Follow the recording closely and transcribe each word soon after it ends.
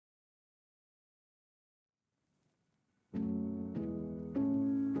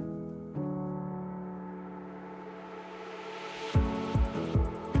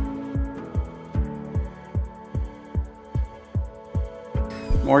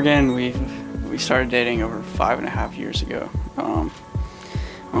Morgan, we started dating over 5.5 years ago.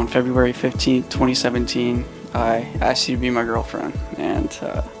 On February 15th, 2017, I asked you to be my girlfriend, and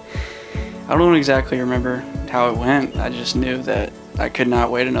I don't exactly remember how it went. I just knew that I could not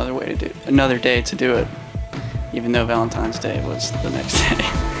wait another day to do it, even though Valentine's Day was the next day.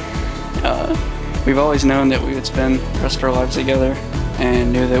 We've always known that we would spend the rest of our lives together,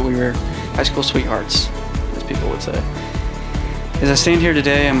 and knew that we were high school sweethearts, as people would say. As I stand here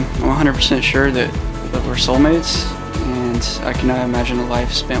today, I'm 100% sure that we're soulmates, and I cannot imagine a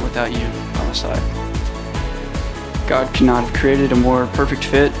life spent without you by my side. God could not have created a more perfect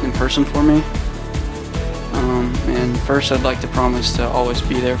fit in person for me. And first, I'd like to promise to always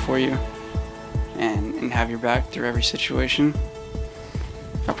be there for you and have your back through every situation.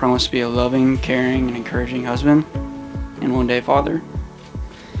 I promise to be a loving, caring, and encouraging husband, and one day father.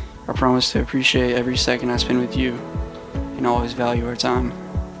 I promise to appreciate every second I spend with you and always value our time.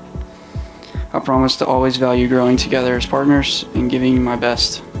 I promise to always value growing together as partners and giving you my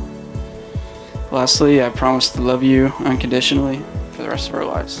best. Lastly, I promise to love you unconditionally for the rest of our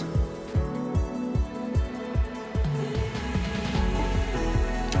lives.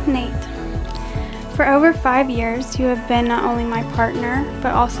 Nate, for over 5 years, you have been not only my partner,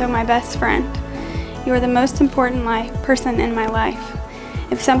 but also my best friend. You are the most important person in my life.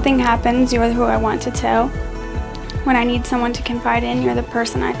 If something happens, you are who I want to tell. When I need someone to confide in, you're the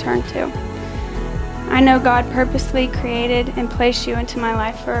person I turn to. I know God purposely created and placed you into my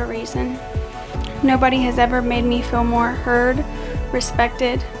life for a reason. Nobody has ever made me feel more heard,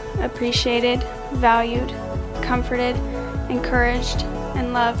 respected, appreciated, valued, comforted, encouraged,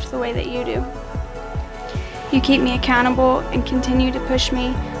 and loved the way that you do. You keep me accountable and continue to push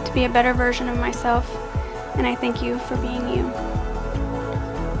me to be a better version of myself, and I thank you for being you.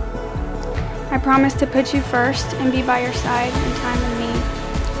 I promise to put you first and be by your side in time of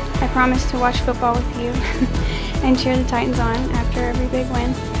need. I promise to watch football with you and cheer the Titans on after every big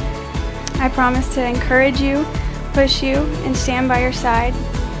win. I promise to encourage you, push you, and stand by your side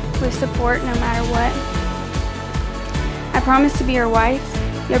with support no matter what. I promise to be your wife,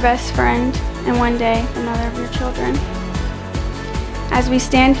 your best friend, and one day the mother of your children. As we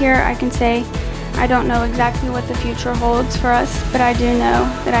stand here, I can say, I don't know exactly what the future holds for us, but I do know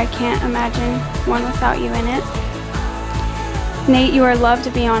that I can't imagine one without you in it. Nate, you are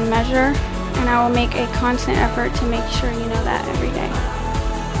loved beyond measure, and I will make a constant effort to make sure you know that every day.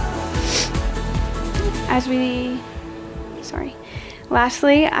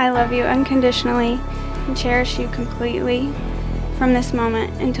 Lastly, I love you unconditionally and cherish you completely from this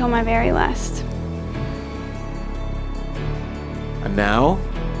moment until my very last. And now,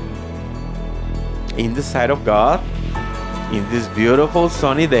 in the sight of God, in this beautiful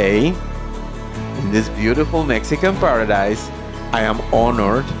sunny day, in this beautiful Mexican paradise, I am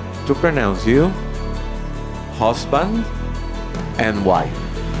honored to pronounce you husband and wife.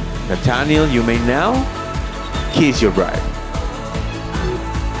 Nathanael, you may now kiss your bride.